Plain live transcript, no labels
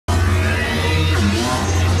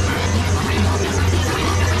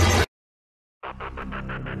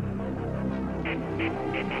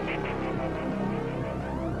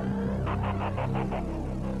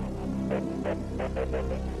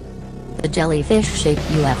The jellyfish-shaped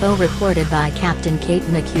UFO reported by Captain Kate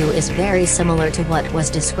McCue is very similar to what was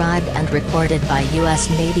described and reported by U.S.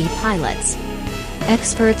 Navy pilots.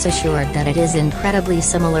 Experts assured that it is incredibly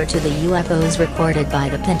similar to the UFOs reported by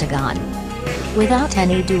the Pentagon. Without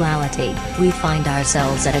any duality, we find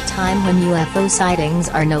ourselves at a time when UFO sightings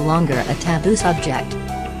are no longer a taboo subject.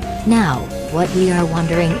 Now, what we are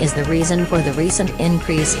wondering is the reason for the recent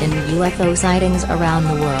increase in UFO sightings around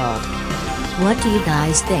the world. What do you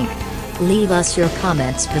guys think? Leave us your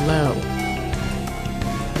comments below.